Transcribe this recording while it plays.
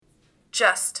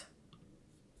Just.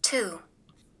 2.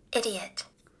 Idiot.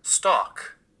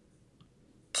 Stock.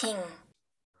 King.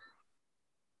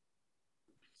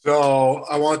 So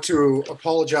I want to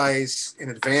apologize in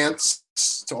advance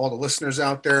to all the listeners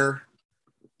out there.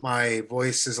 My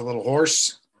voice is a little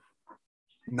hoarse,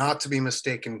 not to be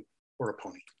mistaken for a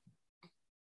pony.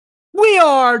 We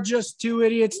are just two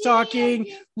idiots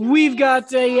talking. We've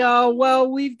got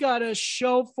a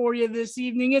show for you this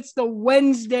evening. It's the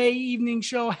Wednesday evening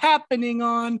show happening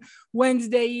on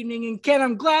Wednesday evening. And Ken,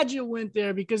 I'm glad you went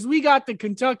there because we got the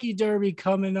Kentucky Derby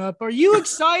coming up. Are you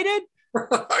excited?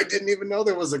 I didn't even know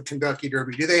there was a Kentucky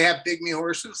Derby. Do they have pygmy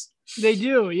horses? They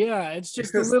do, yeah. It's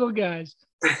just the little guys.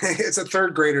 It's a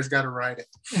third grader's got to ride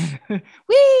it.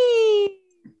 Whee!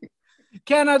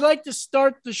 Ken, I'd like to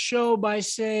start the show by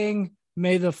saying,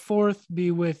 may the 4th be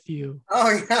with you.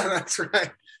 Oh, yeah, that's right.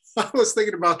 I was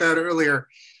thinking about that earlier,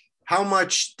 how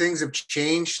much things have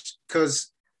changed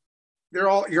because you're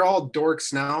all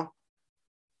dorks now,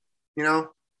 you know?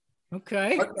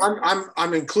 Okay.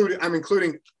 I'm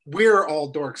including we're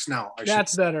all dorks now.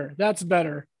 That's better. That's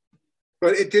better.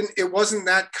 But it wasn't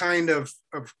that kind of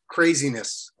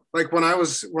craziness. Like when I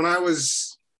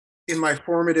was in my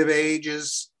formative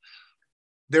ages,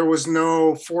 there was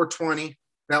no 420.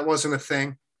 That wasn't a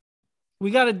thing.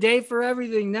 We got a day for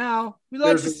everything now. We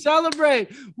like to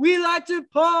celebrate. We like to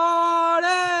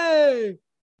party.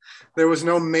 There was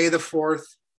no May the 4th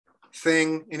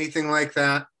thing, anything like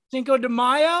that. Cinco de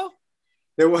Mayo?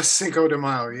 There was Cinco de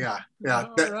Mayo, yeah.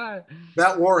 Right.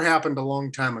 That war happened a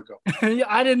long time ago.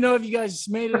 I didn't know if you guys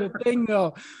made it a thing,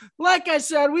 though. Like I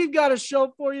said, we've got a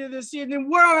show for you this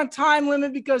evening. We're on a time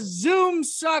limit because Zoom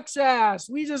sucks ass.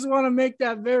 We just want to make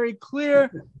that very clear.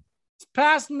 It's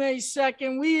past May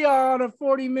 2nd. We are on a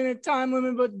 40-minute time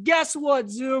limit, but guess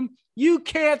what, Zoom? You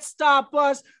can't stop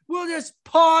us. We'll just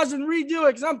pause and redo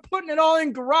it because I'm putting it all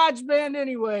in GarageBand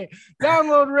anyway.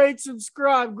 Download, rate,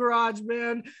 subscribe,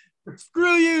 GarageBand.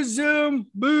 Screw you, Zoom.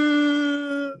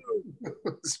 Boo.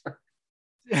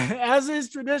 As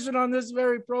is tradition on this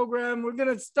very program, we're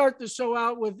going to start the show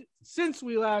out with Since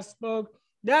We Last Spoke.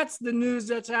 That's the news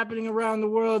that's happening around the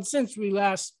world since we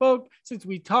last spoke, since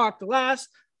we talked last.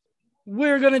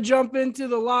 We're going to jump into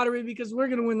the lottery because we're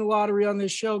going to win the lottery on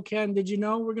this show. Ken, did you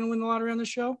know we're going to win the lottery on this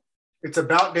show? It's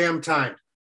about damn time.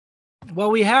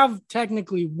 Well, we have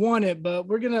technically won it, but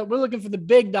we're looking for the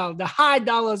big dollar, the high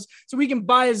dollars, so we can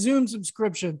buy a Zoom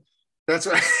subscription. That's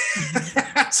right.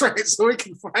 That's right. So we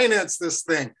can finance this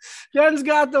thing. Ken's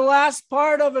got the last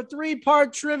part of a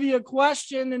 3-part trivia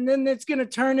question, and then it's going to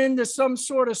turn into some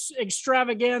sort of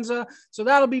extravaganza. So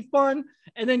that'll be fun.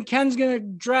 And then Ken's going to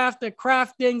draft the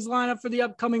Kraft Dings lineup for the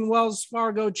upcoming Wells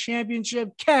Fargo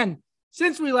Championship. Ken,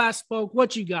 since we last spoke,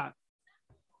 what you got?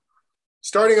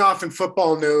 Starting off in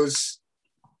football news,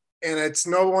 and it's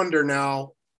no wonder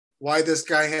now why this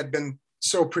guy had been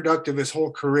so productive his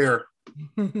whole career.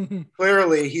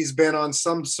 Clearly, he's been on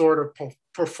some sort of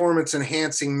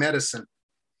performance-enhancing medicine.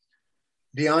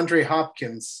 DeAndre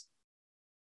Hopkins,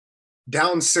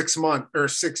 down 6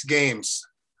 games.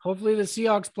 Hopefully the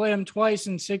Seahawks play him twice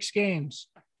in 6 games.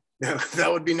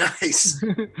 That would be nice.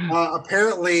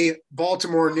 Apparently,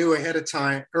 Baltimore knew ahead of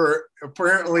time, or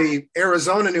apparently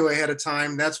Arizona knew ahead of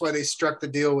time. That's why they struck the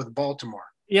deal with Baltimore.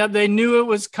 Yeah, they knew it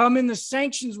was coming. The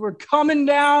sanctions were coming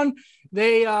down.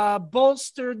 They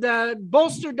bolstered down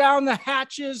the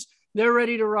hatches. They're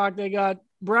ready to rock. They got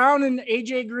Brown and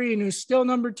AJ Green, who's still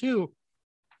number 2.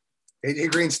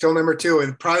 AJ Green's still number 2,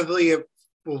 and probably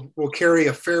will carry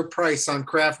a fair price on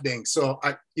Kraft Dings. So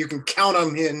you can count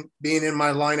on him being in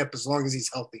my lineup as long as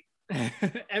he's healthy.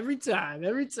 Every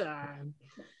time.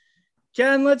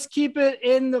 Ken, let's keep it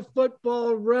in the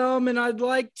football realm. And I'd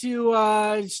like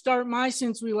to start my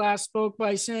Since We Last Spoke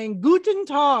by saying Guten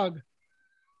Tag.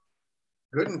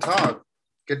 Guten Tag.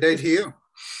 Good day to you.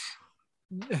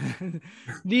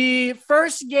 The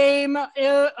first game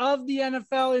of the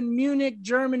NFL in Munich,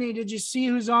 Germany. Did you see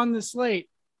who's on the slate?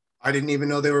 I didn't even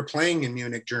know they were playing in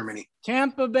Munich, Germany.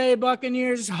 Tampa Bay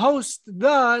Buccaneers host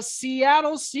the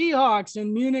Seattle Seahawks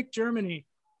in Munich, Germany.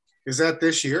 Is that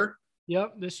this year?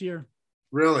 Yep, this year.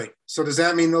 Really? So does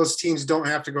that mean those teams don't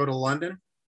have to go to London?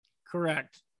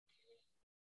 Correct.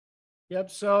 Yep.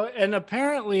 So, and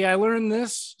apparently I learned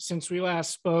this since we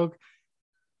last spoke.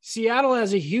 Seattle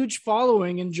has a huge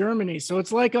following in Germany. So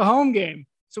it's like a home game.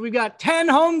 So we've got 10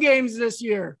 home games this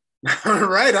year.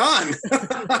 Right on.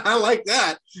 I like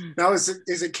that. Now, is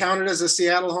it counted as a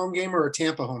Seattle home game or a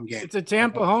Tampa home game? It's a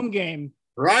Tampa home game.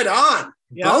 Right on.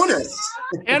 Yep. Bonus.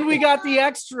 And we got the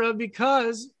extra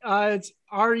because it's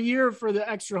our year for the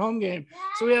extra home game.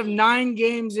 So we have 9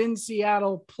 games in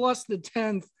Seattle plus the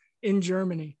 10th in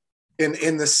Germany.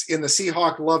 in the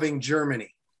Seahawk loving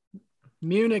Germany.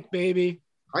 Munich, baby.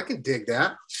 I can dig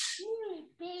that.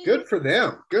 Good for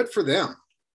them. Good for them.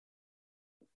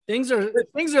 Things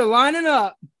are lining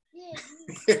up.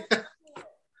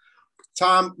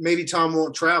 Maybe Tom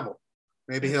won't travel.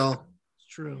 Maybe he'll. It's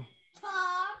true.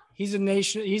 He's a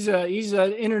nation. He's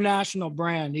an international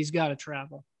brand. He's got to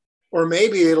travel. Or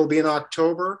maybe it'll be in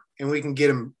October and we can get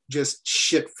him just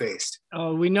shit-faced.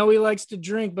 Oh, we know he likes to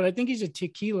drink, but I think he's a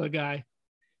tequila guy.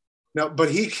 No,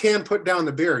 but he can put down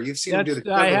the beer. You've seen him do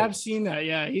the. I have seen that.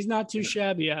 Yeah, he's not too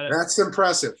shabby at it. That's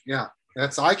impressive. Yeah,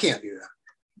 I can't do that.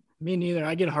 Me neither.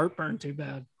 I get heartburn too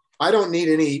bad. I don't need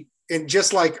any, and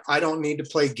just like I don't need to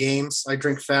play games. I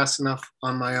drink fast enough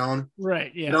on my own.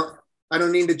 Right. Yeah. I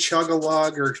don't need to chug a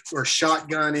lug or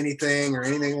shotgun anything or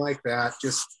anything like that.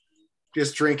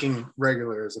 Just drinking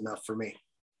regular is enough for me.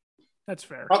 That's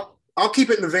fair. I'll keep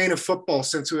it in the vein of football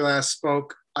since we last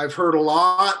spoke. I've heard a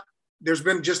lot. There's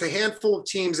been just a handful of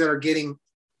teams that are getting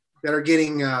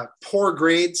poor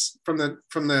grades from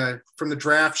the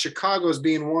draft. Chicago's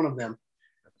being one of them,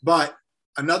 but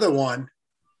another one,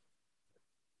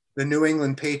 the New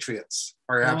England Patriots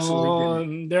are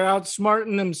absolutely they're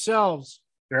outsmarting themselves.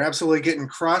 They're absolutely getting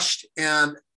crushed.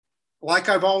 And like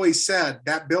I've always said,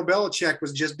 that Bill Belichick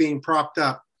was just being propped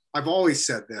up. I've always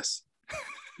said this.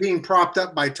 Being propped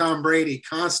up by Tom Brady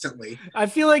constantly. I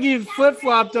feel like you've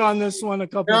flip-flopped on this one a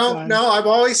couple of times. No, I've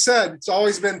always said it's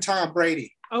always been Tom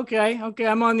Brady. Okay.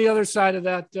 I'm on the other side of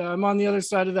that. I'm on the other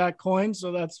side of that coin,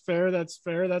 so that's fair. That's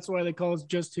why they call us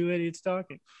just two idiots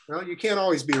talking. Well, you can't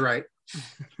always be right.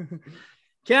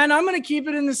 Ken, I'm going to keep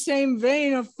it in the same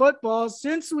vein of football.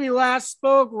 Since we last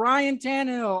spoke, Ryan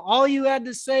Tannehill, all you had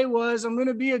to say was, I'm going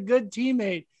to be a good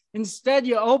teammate. Instead,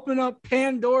 you open up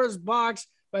Pandora's box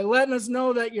by letting us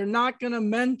know that you're not going to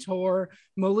mentor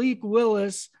Malik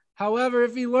Willis. However,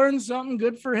 if he learns something,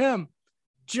 good for him.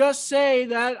 Just say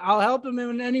that I'll help him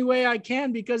in any way I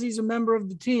can because he's a member of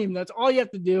the team. That's all you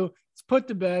have to do. It's put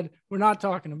to bed. We're not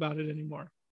talking about it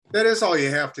anymore. That is all you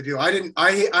have to do. I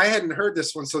hadn't heard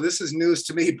this one, so this is news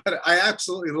to me, but I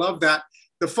absolutely love that.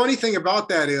 The funny thing about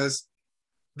that is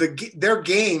their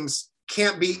games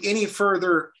can't be any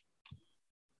further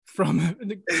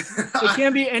it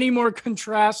can't be any more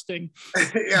contrasting.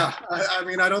 Yeah. I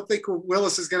mean, I don't think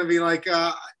Willis is going to be like,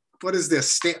 what is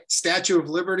this? Statue of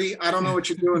Liberty? I don't know what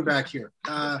you're doing back here.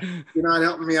 You're not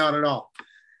helping me out at all.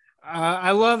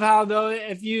 I love how, though,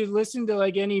 if you listen to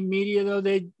like any media, though,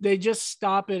 they just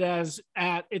stop it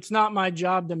at it's not my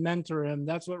job to mentor him.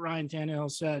 That's what Ryan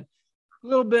Tannehill said. A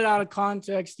little bit out of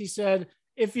context. He said,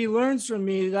 if he learns from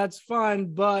me, that's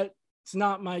fine, but it's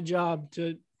not my job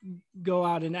to go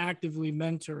out and actively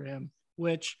mentor him,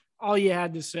 which all you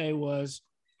had to say was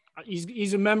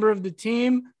he's a member of the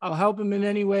team. I'll help him in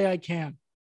any way I can.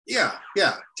 Yeah.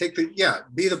 Take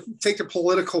the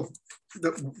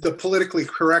politically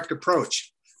correct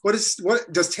approach. What does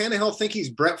Tannehill think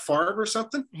he's Brett Favre or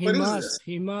something?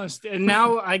 He must. And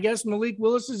now I guess Malik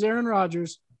Willis is Aaron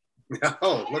Rodgers.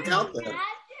 Oh, look out there.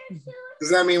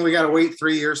 Does that mean we got to wait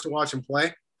 3 years to watch him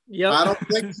play? Yep. I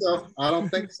don't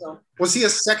think so. Was he a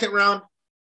second round?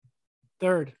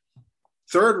 Third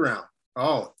round.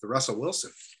 Oh, the Russell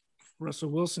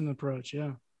Wilson approach.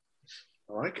 Yeah.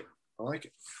 I like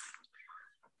it.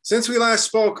 Since we last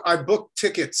spoke, I booked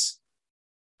tickets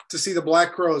to see the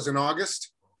Black Crowes in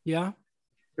August. Yeah.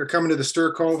 They're coming to the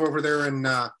Stir Cove over there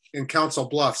in Council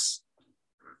Bluffs.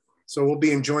 So we'll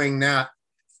be enjoying that.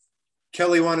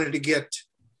 Kelly wanted to get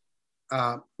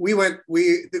we've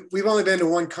only been to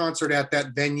one concert at that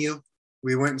venue.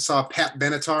 We went and saw Pat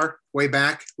Benatar way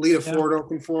back. Lita Ford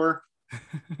opened for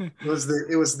her.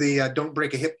 It was the Don't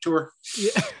Break a Hip tour.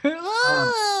 Yeah.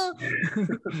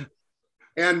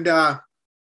 And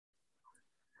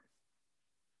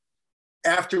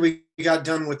after we got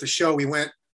done with the show, we went.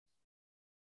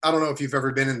 I don't know if you've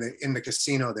ever been in the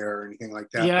casino there or anything like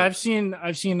that. Yeah, I've seen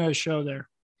a show there.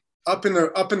 Up in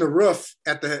the roof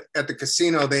at the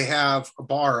casino, they have a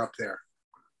bar up there,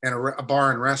 and a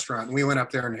bar and restaurant. And we went up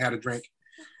there and had a drink.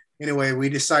 Anyway, we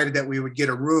decided that we would get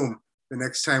a room the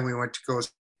next time we went to go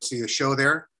see a show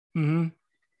there. Mm-hmm.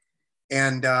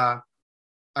 And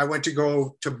I went to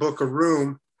go to book a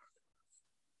room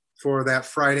for that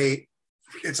Friday.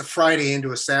 It's a Friday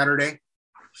into a Saturday.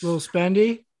 A little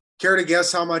spendy. Care to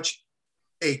guess how much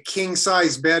a king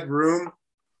size bedroom?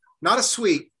 Not a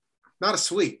suite.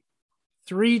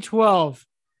 $312.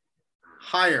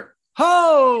 Higher.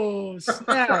 Oh,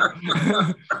 snap.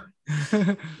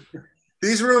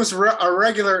 These rooms are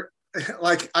regular.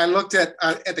 Like I looked at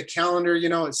the calendar,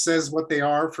 it says what they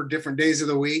are for different days of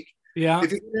the week. Yeah.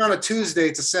 If you get on a Tuesday,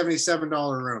 it's a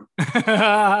 $77 room.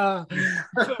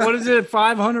 What is it?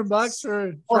 $500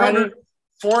 or Friday?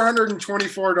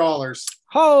 $424.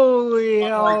 Holy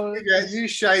hell. Like, yeah, you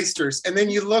shysters. And then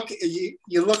you look at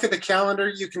the calendar,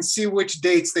 you can see which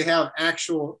dates they have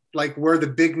actual, like where the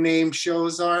big name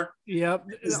shows are. Yep.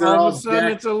 They're All all of a sudden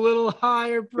jacked- it's a little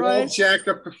higher They're all price. jacked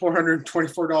up to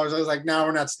 $424. I was like, no,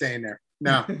 we're not staying there.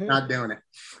 No, not doing it.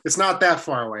 It's not that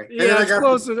far away. And then Yeah, I it's got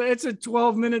close. It's a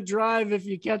 12-minute drive if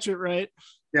you catch it right.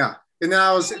 yeah. And then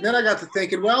I got to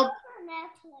thinking, well,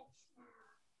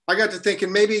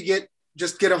 maybe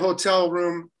just get a hotel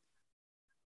room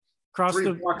Across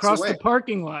 3 blocks the away.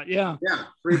 parking lot. Yeah. Yeah,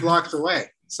 3 blocks away.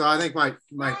 So I think might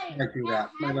do that.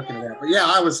 Might look into that. But yeah,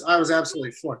 I was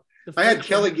absolutely floored. I had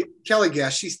Kelly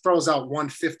guess. She throws out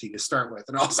 150 to start with,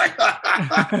 and I was like,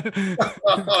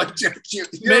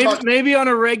 maybe on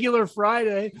a regular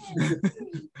Friday.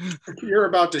 You're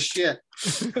about to shit.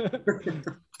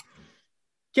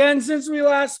 Ken, since we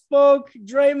last spoke,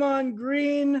 Draymond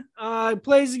Green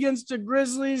plays against the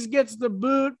Grizzlies, gets the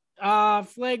boot.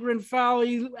 Flagrant foul.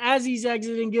 As he's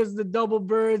exiting, gives the double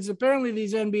birds. Apparently,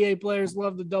 these NBA players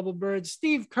love the double birds.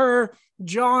 Steve Kerr,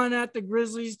 John at the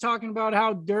Grizzlies, talking about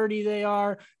how dirty they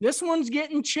are. This one's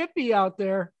getting chippy out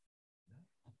there.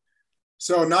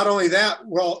 So not only that,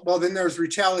 well, then there's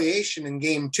retaliation in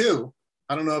Game 2.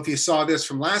 I don't know if you saw this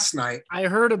from last night. I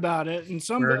heard about it, and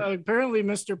apparently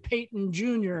Mr. Peyton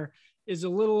Jr. is a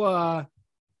little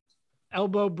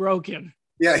elbow broken.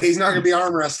 Yeah, he's not going to be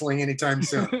arm wrestling anytime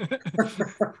soon.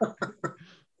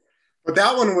 But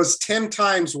that one was 10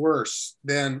 times worse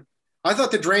than I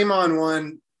thought. The Draymond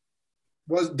one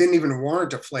didn't even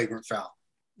warrant a flagrant foul.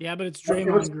 Yeah, but it's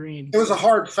Draymond Green. It was a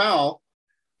hard foul,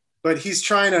 but he's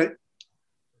trying to,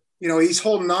 he's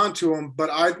holding on to him. But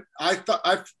I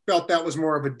felt that was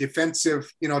more of a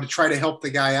defensive, to try to help the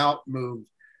guy out move.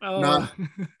 Oh.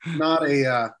 Not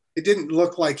a. It didn't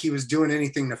look like he was doing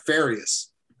anything nefarious.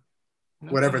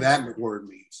 Whatever that word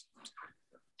means.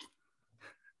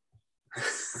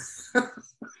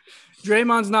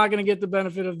 Draymond's not going to get the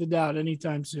benefit of the doubt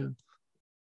anytime soon.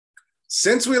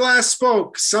 Since we last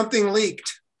spoke, something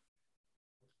leaked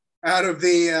out of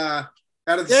the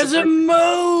There's a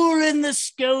mole in the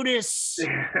SCOTUS.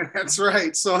 That's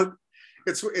right. So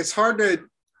it's hard to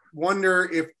wonder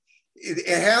if it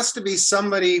has to be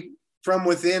somebody from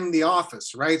within the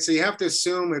office, right? So you have to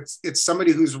assume it's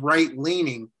somebody who's right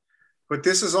leaning. But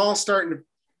this is all starting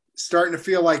to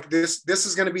feel like this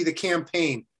is going to be the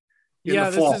campaign. Yeah,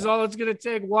 this is all it's going to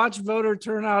take. Watch voter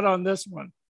turnout on this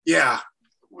one. Yeah,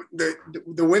 the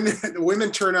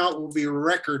women turnout will be a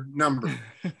record number.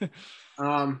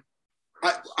 I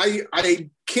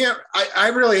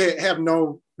really have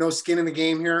no skin in the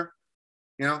game here.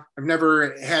 I've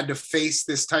never had to face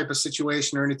this type of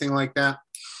situation or anything like that.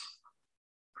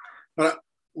 But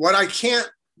what I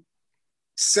can't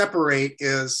separate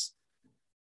is,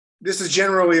 this is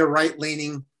generally a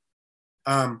right-leaning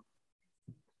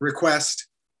request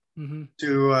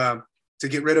to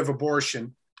get rid of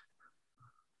abortion,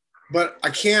 but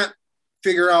I can't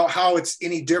figure out how it's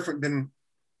any different than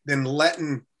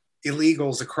letting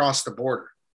illegals across the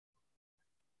border.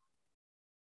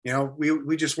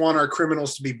 We just want our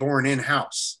criminals to be born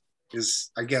in-house.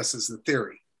 Is the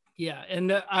theory. Yeah,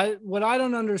 and what I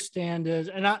don't understand is,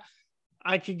 and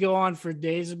I could go on for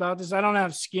days about this. I don't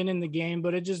have skin in the game,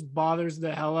 but it just bothers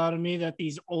the hell out of me that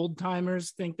these old timers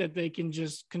think that they can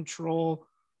just control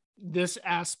this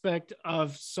aspect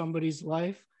of somebody's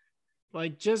life.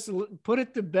 Like, just put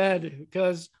it to bed,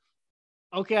 because,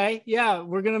 okay, yeah,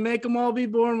 we're going to make them all be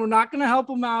born. We're not going to help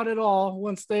them out at all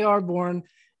once they are born.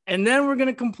 And then we're going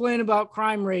to complain about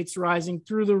crime rates rising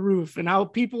through the roof and how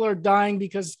people are dying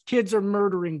because kids are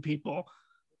murdering people.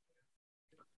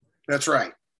 That's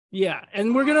right. Yeah,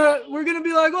 and we're gonna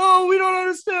be like, oh, we don't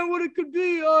understand what it could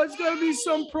be. Oh, it's gotta be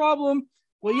some problem.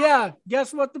 Well, yeah,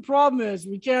 guess what the problem is?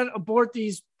 We can't abort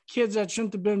these kids that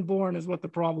shouldn't have been born, is what the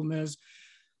problem is.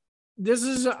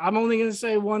 I'm only gonna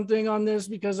say one thing on this,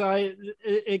 because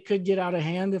it could get out of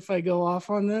hand if I go off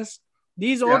on this.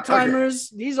 These old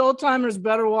timers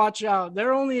better watch out.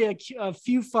 They're only a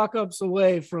few fuck ups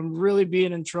away from really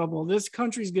being in trouble. This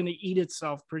country's gonna eat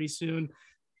itself pretty soon.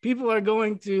 People are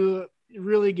going to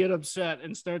really get upset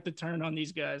and start to turn on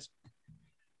these guys.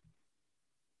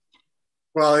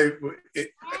 Well,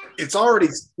 we've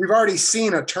already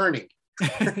seen a turning.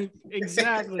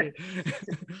 Exactly.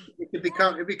 It could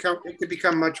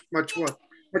become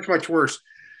much worse.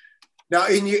 Now,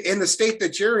 in the state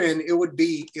that you're in, it would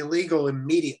be illegal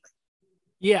immediately.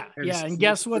 Yeah. And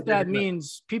guess what that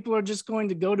means? People are just going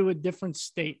to go to a different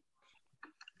state.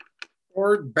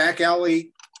 Or back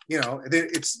alley,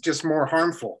 it's just more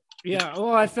harmful. Yeah.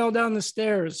 Oh, I fell down the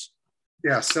stairs.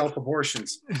 Yeah,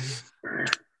 self-abortions.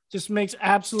 Just makes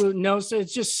absolute no sense.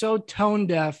 It's just so tone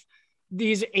deaf.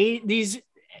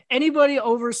 Anybody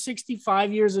over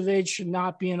 65 years of age should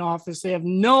not be in office. They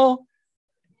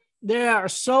are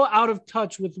so out of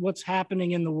touch with what's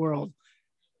happening in the world.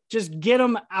 Just get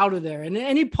them out of there. And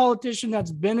any politician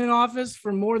that's been in office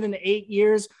for more than 8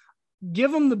 years,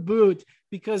 give them the boot,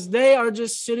 because they are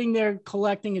just sitting there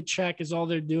collecting a check is all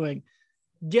they're doing.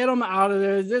 Get them out of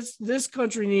there. This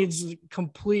country needs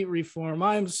complete reform.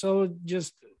 I am so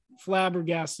just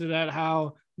flabbergasted at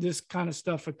how this kind of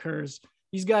stuff occurs.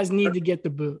 These guys need to get the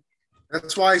boot.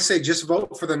 That's why I say just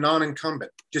vote for the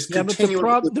non-incumbent. Just continue.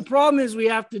 But the problem is we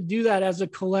have to do that as a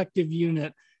collective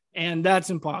unit, and that's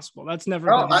impossible. That's never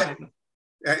going to happen.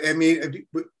 I mean,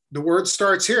 the word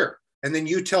starts here, and then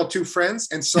you tell two friends,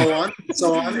 and so on, and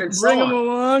so on, and so on. Bring them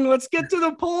along. Let's get to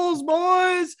the polls,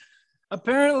 boys.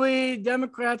 Apparently,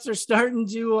 Democrats are starting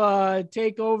to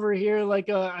take over here.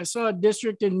 I saw a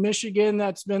district in Michigan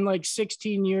that's been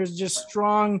 16 years, just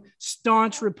strong,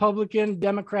 staunch Republican.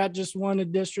 Democrat just won a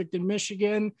district in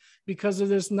Michigan because of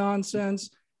this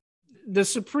nonsense. The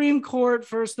Supreme Court,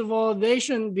 first of all, they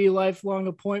shouldn't be lifelong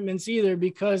appointments either,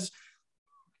 because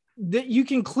you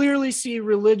can clearly see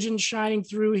religion shining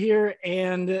through here.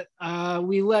 And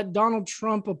we let Donald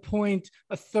Trump appoint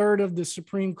a third of the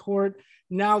Supreme Court.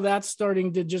 Now that's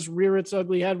starting to just rear its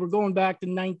ugly head. We're going back to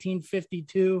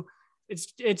 1952.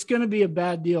 It's going to be a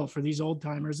bad deal for these old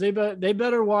timers. They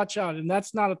better watch out. And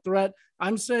that's not a threat.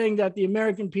 I'm saying that the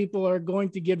American people are going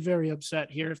to get very upset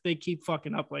here if they keep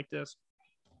fucking up like this.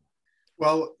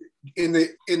 Well, in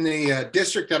the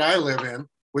district that I live in,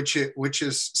 which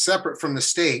is separate from the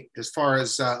state as far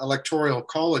as electoral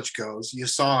college goes, you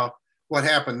saw what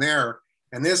happened there.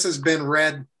 And this has been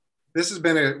a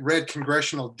red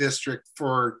congressional district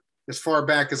for as far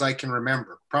back as I can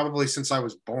remember, probably since I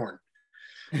was born.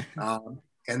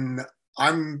 And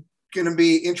I'm going to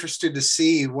be interested to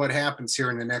see what happens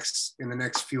here in the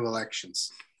next few elections,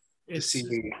 to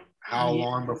see how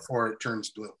long before it turns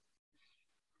blue.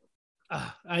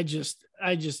 It's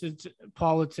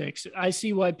politics. I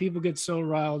see why people get so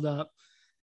riled up.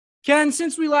 Ken,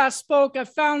 since we last spoke, I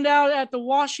found out at the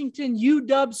Washington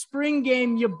UW spring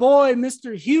game, your boy,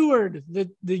 Mr. Heward, the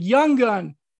young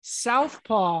gun,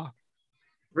 southpaw.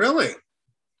 Really?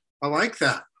 I like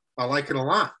that. I like it a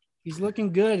lot. He's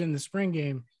looking good in the spring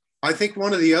game. I think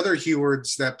one of the other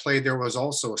Hewards that played there was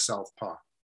also a southpaw.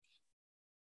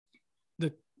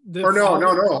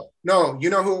 No. You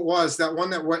know who it was? That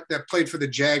one that played for the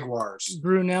Jaguars.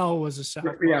 Brunell was a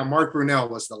southpaw. Yeah, Mark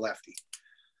Brunell was the lefty.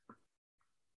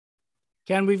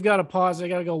 Ken, we've got to pause. I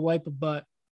got to go wipe a butt.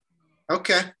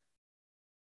 Okay.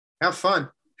 Have fun.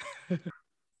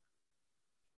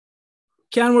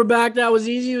 Ken, we're back. That was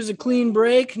easy. It was a clean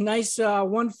break. Nice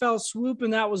one fell swoop,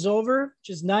 and that was over,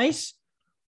 which is nice.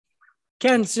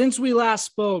 Ken, since we last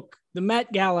spoke, the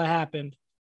Met Gala happened.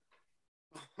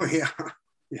 Oh, yeah.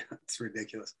 Yeah, it's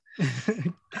ridiculous.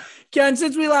 Ken,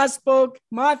 since we last spoke,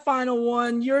 my final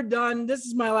one. You're done. This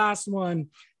is my last one.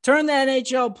 Turn the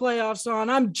NHL playoffs on.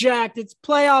 I'm jacked. It's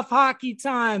playoff hockey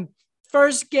time.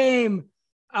 First game,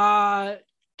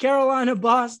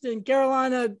 Carolina-Boston.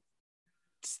 Carolina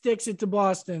sticks it to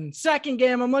Boston. Second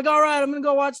game, I'm like, all right, I'm going to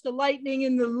go watch the Lightning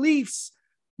and the Leafs.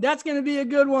 That's going to be a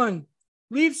good one.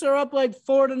 Leafs are up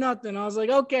 4-0. I was like,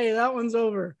 okay, that one's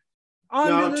over.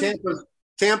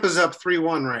 Tampa's up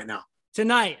 3-1 right now.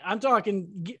 Tonight. I'm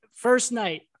talking first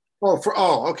night.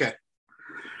 Okay.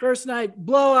 First night,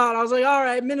 blowout. I was like, all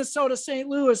right, Minnesota, St.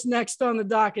 Louis next on the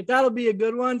docket. That'll be a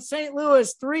good one. St.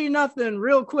 Louis, 3-0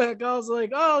 real quick. I was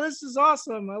like, oh, this is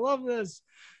awesome. I love this.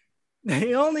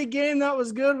 The only game that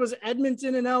was good was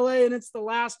Edmonton and LA, and it's the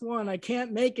last one. I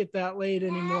can't make it that late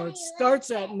anymore. It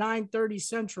starts at 9:30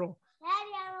 Central.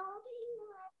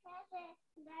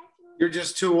 You're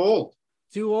just too old.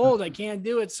 Too old. I can't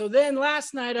do it. So then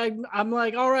last night, I'm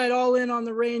like, all right, all in on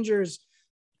the Rangers.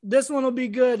 This one will be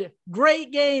good.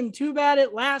 Great game. Too bad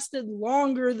it lasted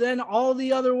longer than all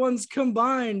the other ones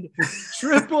combined.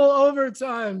 Triple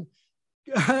overtime.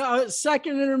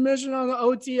 Second intermission on the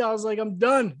OT. I was like, I'm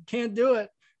done. Can't do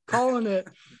it. Calling it.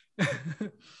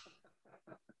 It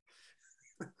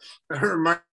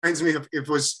reminds me of it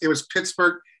was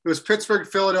Pittsburgh. It was Pittsburgh,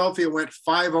 Philadelphia. Went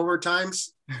 5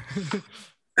 overtimes.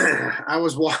 I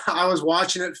was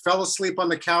watching it, fell asleep on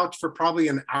the couch for probably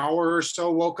an hour or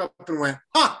so, woke up and went,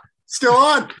 still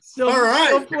on. All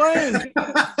right. Still playing.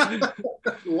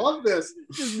 Love this.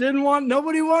 Just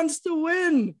nobody wants to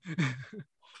win.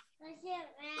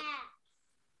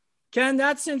 Ken,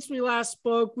 that's since we last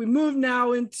spoke. We move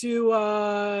now into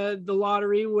the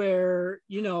lottery where,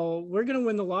 we're going to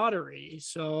win the lottery.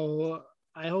 So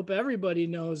I hope everybody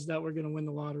knows that we're going to win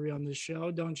the lottery on this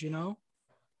show. Don't you know?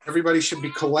 Everybody should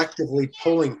be collectively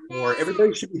pulling for.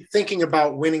 Everybody should be thinking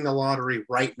about winning the lottery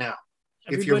right now.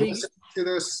 If you're listening to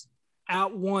this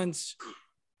at once,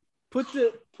 put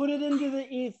it into the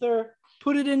ether.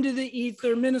 Put it into the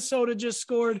ether. Minnesota just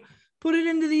scored. Put it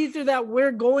into the ether that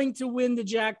we're going to win the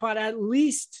jackpot, at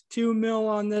least $2 million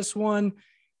on this one.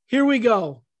 Here we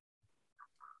go.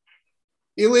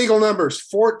 Illegal numbers: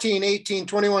 14, 18,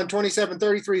 21, 27,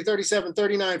 33, 37,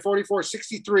 39, 44,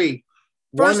 63.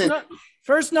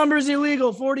 First number is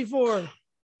illegal, 44.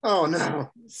 Oh,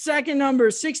 no. Second number,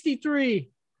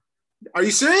 63. Are you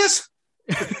serious?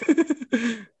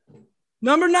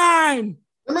 Number 9.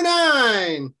 Number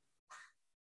 9.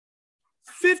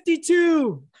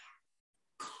 52.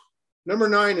 Number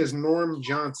 9 is Norm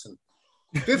Johnson.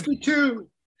 52.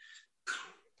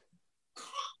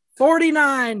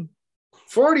 49.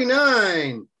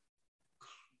 49.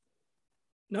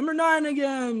 Number 9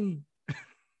 again.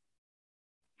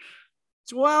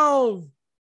 12.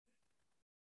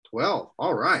 12.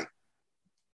 All right.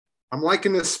 I'm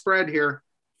liking this spread here.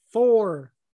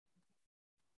 4.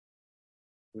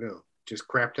 No, just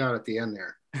crapped out at the end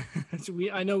there.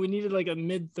 I know we needed like a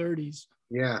mid-30s.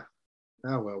 Yeah.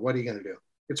 Oh, well, what are you going to do?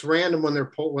 It's random when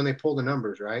they pull the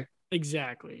numbers, right?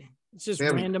 Exactly. It's just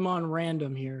random on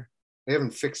random here. They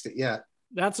haven't fixed it yet.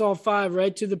 That's all 5,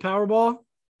 right? To the Powerball?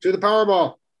 To the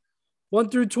Powerball. 1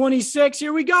 through 26.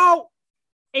 Here we go.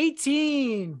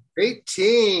 18.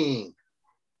 18.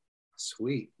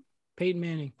 Sweet. Peyton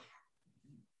Manning.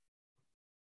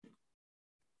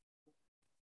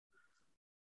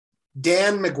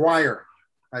 Dan McGuire,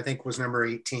 I think, was number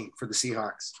 18 for the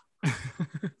Seahawks.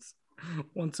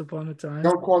 Once upon a time.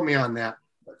 Don't quote me on that.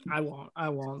 I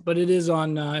won't. But it is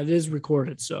on. It is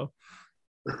recorded. So.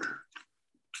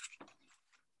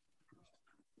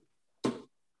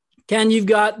 Ken, you've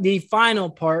got the final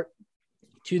part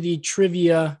to the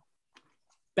trivia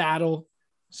battle,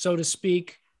 so to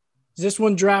speak. Is this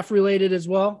one draft related as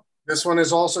well? This one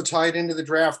is also tied into the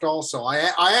draft. Also,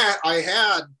 I've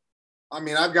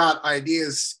got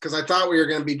ideas because I thought we were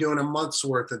going to be doing a month's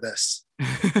worth of this.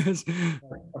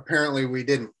 Apparently we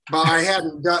didn't, but I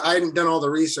hadn't done all the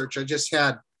research. I just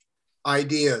had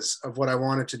ideas of what I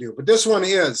wanted to do. But this one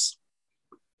is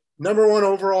number 1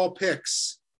 overall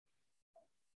picks.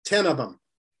 10 of them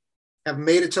have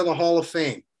made it to the Hall of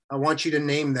Fame. I want you to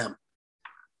name them.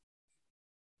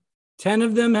 10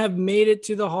 of them have made it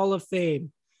to the Hall of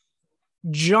Fame.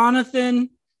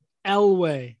 Jonathan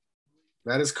Elway.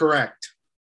 That is correct.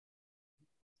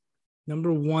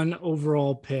 Number 1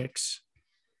 overall picks.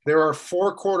 There are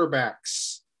 4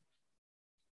 quarterbacks,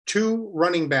 2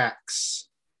 running backs,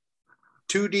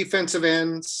 2 defensive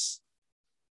ends,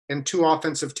 and 2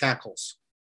 offensive tackles.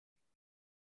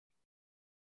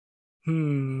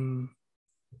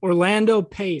 Orlando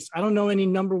Pace. I don't know any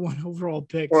number 1 overall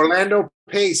picks. Orlando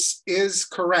Pace is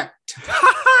correct.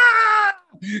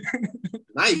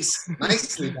 Nice.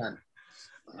 Nicely done.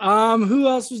 Who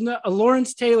else was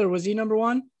Lawrence Taylor? Was he number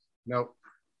 1? Nope.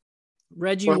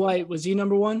 Reggie White. Was he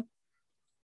number 1?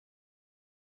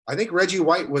 I think Reggie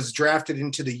White was drafted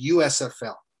into the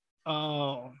USFL.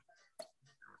 Oh,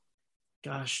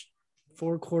 gosh.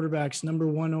 4 quarterbacks, number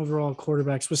 1 overall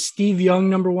quarterbacks. Was Steve Young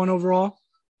number 1 overall?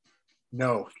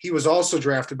 No, he was also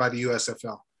drafted by the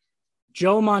USFL.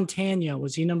 Joe Montana,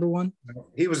 was he number 1?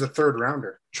 He was a 3rd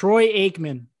rounder. Troy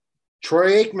Aikman.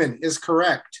 Troy Aikman is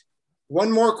correct.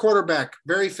 1 more quarterback,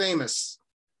 very famous.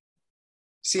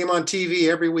 See him on TV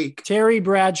every week. Terry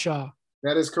Bradshaw.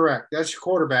 That is correct. That's your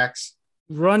quarterbacks.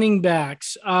 Running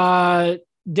backs.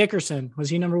 Dickerson, was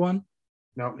he number 1?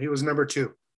 No, he was number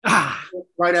 2.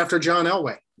 Right after John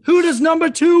Elway. Who does number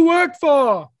 2 work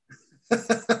for?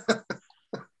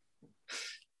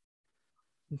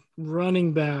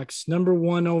 Running backs, number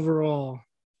 1 overall.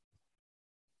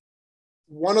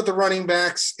 One of the running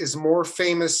backs is more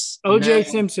famous. O.J.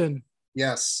 Simpson.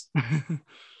 Yes.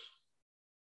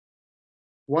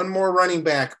 One more running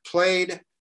back played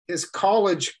his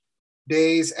college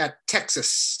days at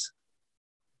Texas.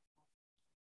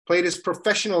 Played his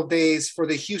professional days for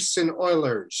the Houston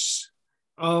Oilers.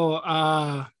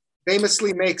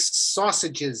 Famously makes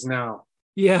sausages now.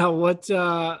 Yeah, what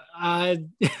I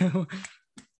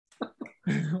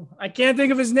can't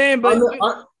think of his name, but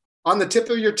on the tip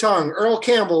of your tongue, Earl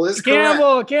Campbell is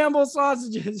correct. Campbell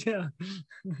sausages, yeah.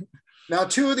 Now,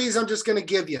 2 of these I'm just going to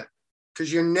give you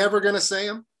because you're never going to say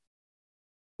them.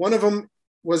 One of them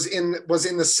was in the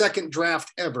 2nd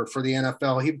draft ever for the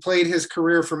NFL. He played his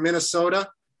career for Minnesota.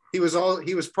 He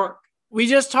was part. We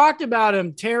just talked about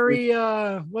him. Terry,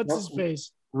 what's his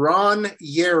face? Ron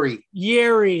Yeri.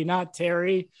 Yeri, not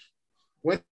Terry.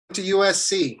 Went to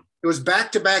USC. It was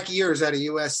back-to-back years at a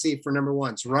USC for number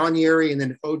ones. Ron Yeri and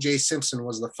then O.J. Simpson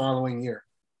was the following year.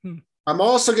 I'm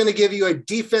also going to give you a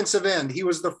defensive end. He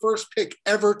was the first pick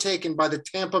ever taken by the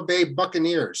Tampa Bay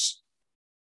Buccaneers.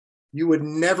 You would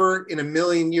never in a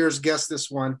million years guess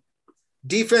this one.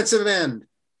 Defensive end,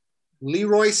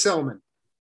 Leroy Selman.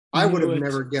 I would have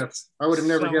never guessed. I would have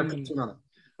never guessed another.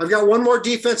 I've got one more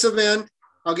defensive end.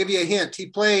 I'll give you a hint. He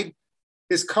played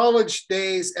his college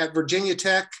days at Virginia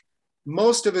Tech,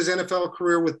 most of his NFL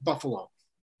career with Buffalo.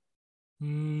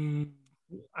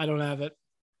 I don't have it.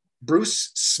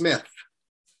 Bruce Smith.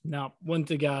 No, wouldn't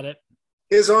have got it.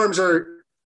 His arms are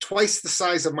twice the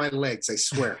size of my legs, I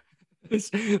swear.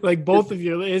 It's like both of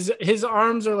you. His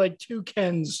arms are like two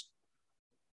Kens.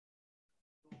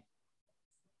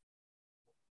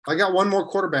 I got one more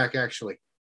quarterback, actually.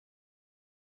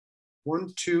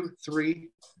 1, 2, 3.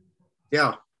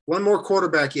 Yeah, one more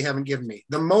quarterback you haven't given me.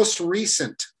 The most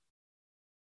recent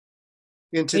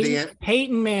into the end.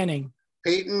 Peyton Manning.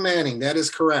 Peyton Manning, that is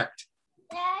correct.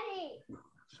 Daddy,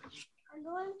 I'm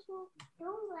going to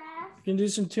Toon Blast. You can do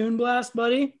some Toon Blast,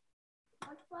 buddy.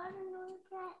 What button is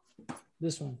that?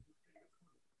 This one.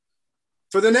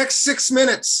 For the next 6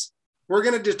 minutes, we're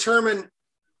going to determine.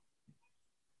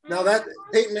 Now that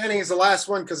Peyton Manning is the last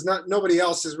one because nobody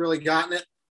else has really gotten it.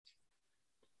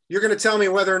 You're going to tell me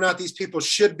whether or not these people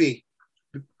should be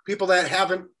people that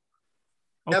haven't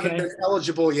been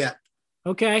eligible yet.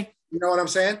 Okay. You know what I'm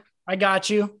saying? I got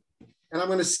you. And I'm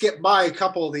going to skip by a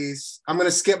couple of these. I'm going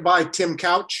to skip by Tim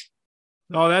Couch.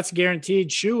 Oh, that's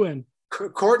guaranteed. Shoe-in.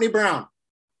 Courtney Brown.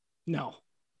 No.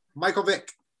 Michael Vick.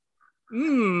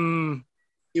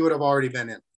 He would have already been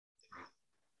in.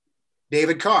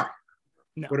 David Carr.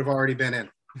 No. Would have already been in.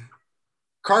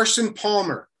 Carson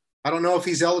Palmer. I don't know if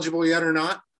he's eligible yet or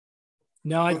not.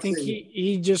 No, I think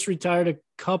he just retired a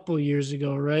couple years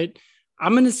ago, right?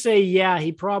 I'm going to say, yeah,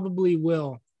 he probably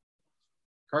will.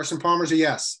 Carson Palmer's a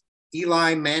yes.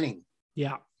 Eli Manning.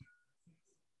 Yeah.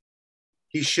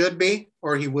 He should be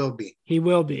or he will be? He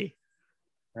will be.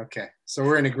 Okay. So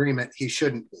we're in agreement. He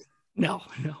shouldn't be. No.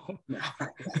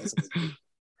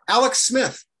 Alex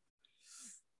Smith.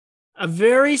 A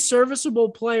very serviceable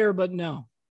player, but no.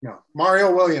 No.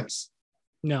 Mario Williams.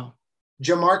 No.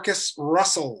 Jamarcus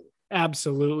Russell.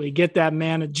 Absolutely. Get that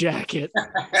man a jacket.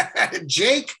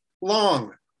 Jake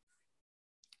Long.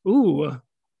 Ooh. Daddy,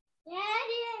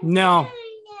 No.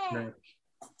 No.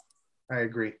 I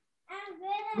agree.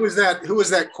 Who was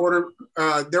that quarter?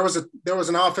 There was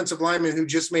an offensive lineman who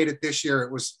just made it this year.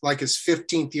 It was like his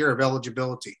 15th year of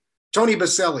eligibility. Tony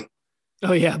Baselli.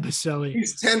 Oh, yeah, Baselli.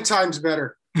 He's 10 times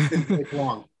better than Jake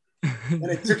Long. And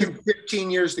it took him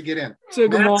 15 years to get in.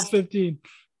 Took him all 15.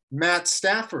 Matt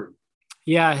Stafford.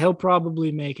 Yeah, he'll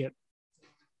probably make it.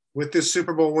 With this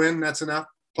Super Bowl win, that's enough?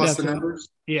 Plus the numbers?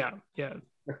 Yeah.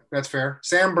 That's fair.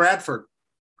 Sam Bradford.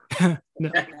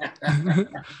 No.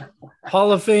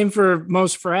 Hall of Fame for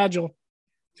most fragile.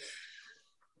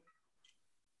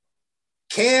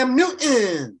 Cam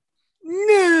Newton.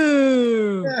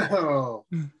 No.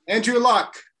 Andrew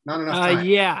Luck. Not enough time.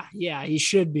 Yeah, he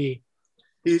should be.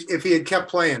 If he had kept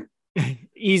playing.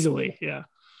 Easily, yeah.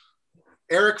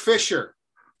 Eric Fisher.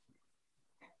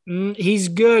 He's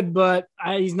good, but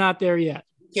he's not there yet.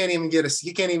 He can't even get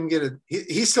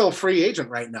he's still a free agent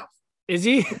right now. Is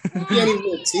he? He can't even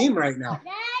get a team right now.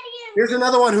 Here's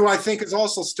another one who I think is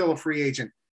also still a free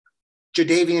agent.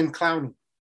 Jadeveon Clowney.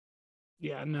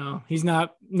 Yeah, no, he's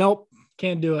not. Nope,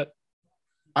 can't do it.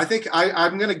 I think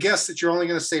I'm going to guess that you're only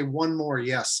going to say one more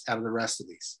yes out of the rest of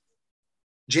these.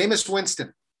 Jameis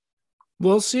Winston.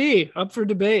 We'll see. Up for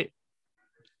debate.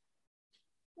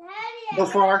 So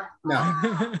far,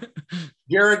 no.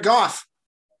 Jared Goff.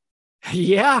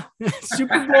 Yeah,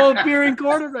 Super Bowl appearing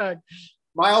quarterback.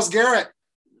 Myles Garrett.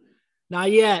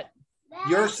 Not yet.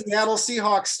 Your Seattle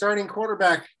Seahawks starting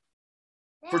quarterback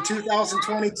for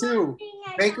 2022,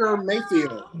 Baker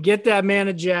Mayfield. Get that man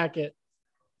a jacket.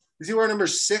 Is he wearing number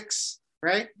 6,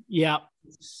 right? Yeah.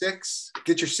 6.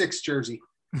 Get your 6 jersey.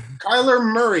 Kyler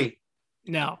Murray.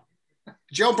 No.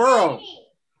 Joe Burrow.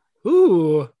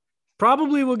 Ooh,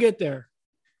 probably will get there.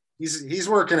 He's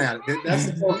working at it. That's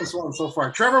the focus one so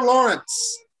far. Trevor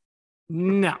Lawrence.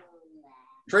 No.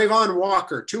 Trayvon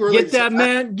Walker. Too early. Get that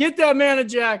man a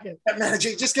jacket. That man,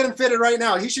 just get him fitted right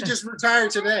now. He should just retire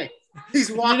today.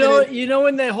 He's walking. You know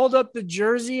when they hold up the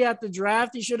jersey at the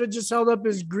draft, he should have just held up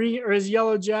his green or his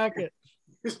yellow jacket.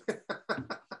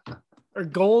 Or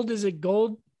gold? Is it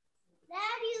gold? Daddy,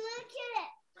 look at it.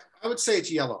 I would say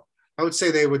it's yellow. I would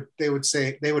say they would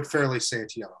fairly say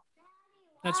it's yellow.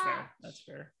 That's fair. That's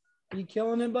fair. Are you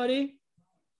killing it, buddy?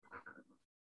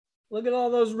 Look at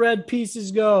all those red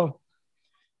pieces go.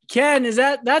 Ken,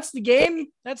 that's the game?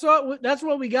 That's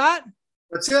what we got?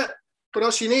 That's it. What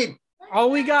else you need?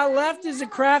 All we got left is a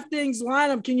Kraft Things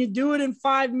lineup. Can you do it in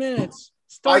 5 minutes?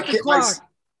 Start the clock.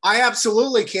 I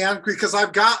absolutely can, because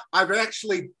I've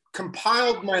actually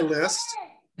compiled my list.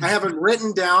 I have it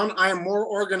written down. I am more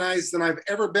organized than I've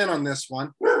ever been on this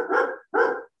one.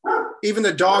 Even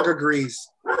the dog agrees.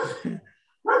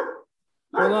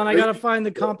 Hold on, I gotta find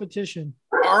the competition.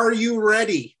 Are you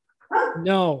ready?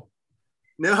 No.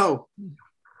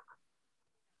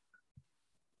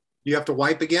 You have to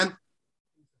wipe again?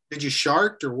 Did you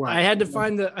shark or what? I had to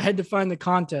find the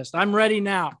contest. I'm ready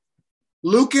now.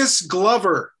 Lucas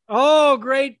Glover. Oh,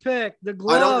 great pick. The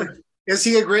glove. Is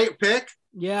he a great pick?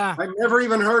 Yeah. I've never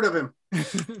even heard of him.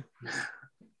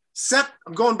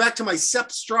 I'm going back to my Sepp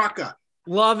Straka.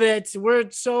 Love it. We're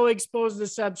so exposed to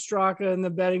Sepp Straka in the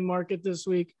betting market this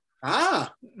week. Oh,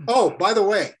 by the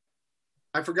way,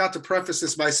 I forgot to preface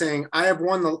this by saying I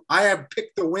have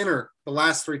picked the winner the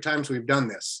last 3 times we've done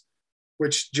this,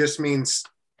 which just means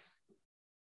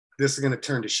this is going to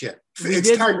turn to shit.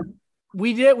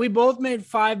 We both made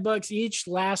 $5 each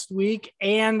last week,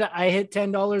 and I hit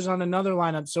 $10 on another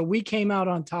lineup. So we came out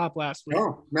on top last week.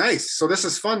 Oh, nice. So this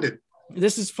is funded.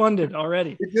 This is funded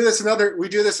already. We do this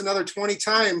another 20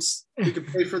 times. We could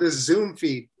pay for this Zoom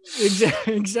feed.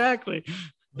 Exactly.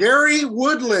 Gary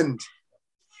Woodland.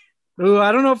 Ooh,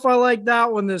 I don't know if I like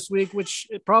that one this week, which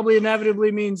it probably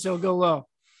inevitably means he'll go low.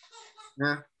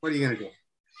 Yeah, what are you going to do?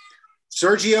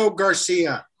 Sergio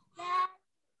Garcia.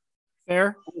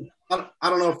 Fair. I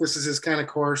don't know if this is his kind of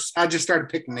course. I just started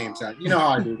picking names out. You know how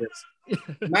I do this.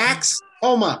 Max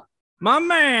Homa. My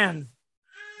man.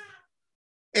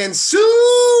 And Sui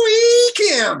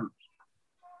Kim.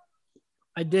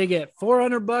 I dig it.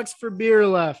 $400 for beer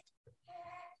left.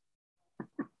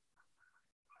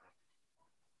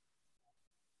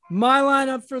 My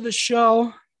lineup for the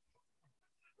show.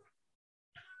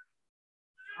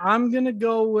 I'm going to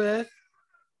go with.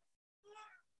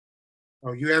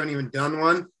 Oh, you haven't even done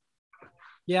one?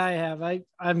 Yeah, I have.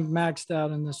 I'm maxed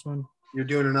out in this one. You're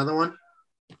doing another one?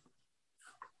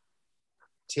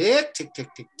 Tick, tick, tick,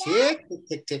 tick, tick, tick,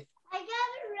 tick, tick. I got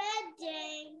a red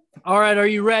thing. All right, are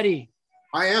you ready?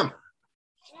 I am.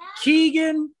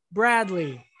 Keegan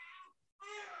Bradley.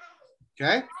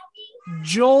 Okay.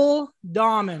 Joel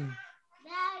Dahman.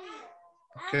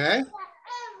 Okay.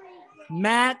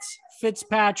 Matt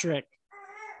Fitzpatrick.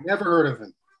 Never heard of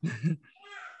him.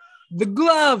 The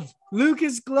glove,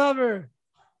 Lucas Glover.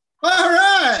 All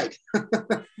right.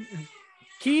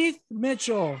 Keith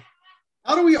Mitchell.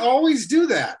 How do we always do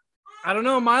that? I don't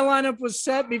know. My lineup was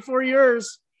set before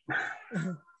yours.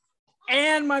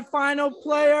 And my final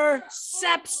player,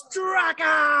 Sepp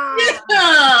Straka.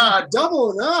 Yeah,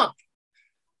 doubling up.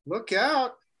 Look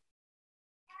out.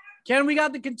 Ken, we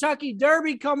got the Kentucky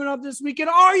Derby coming up this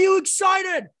weekend. Are you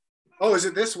excited? Oh, is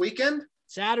it this weekend?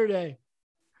 Saturday,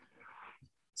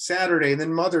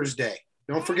 then Mother's Day.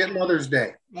 Don't forget Mother's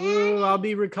Day. Ooh, I'll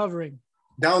be recovering.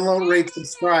 Download, rate,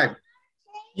 subscribe.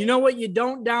 You know what you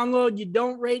don't download, you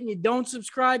don't rate, and you don't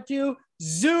subscribe to?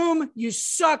 Zoom. You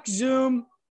suck, Zoom.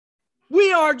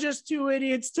 We are just 2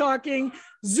 idiots talking.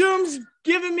 Zoom's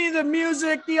giving me the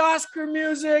music, the Oscar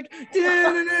music.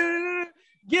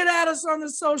 Get at us on the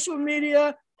social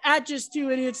media at Just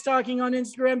 2 Idiots Talking on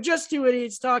Instagram, Just 2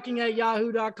 Idiots Talking at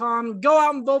yahoo.com. Go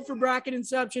out and vote for Bracket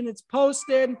Inception. It's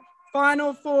posted.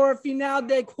 Final four, Final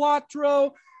de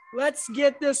Cuatro. Let's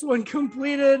get this one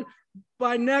completed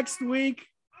by next week.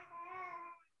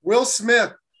 Will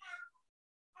Smith.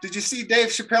 Did you see Dave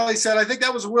Chappelle? He said, I think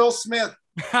that was Will Smith.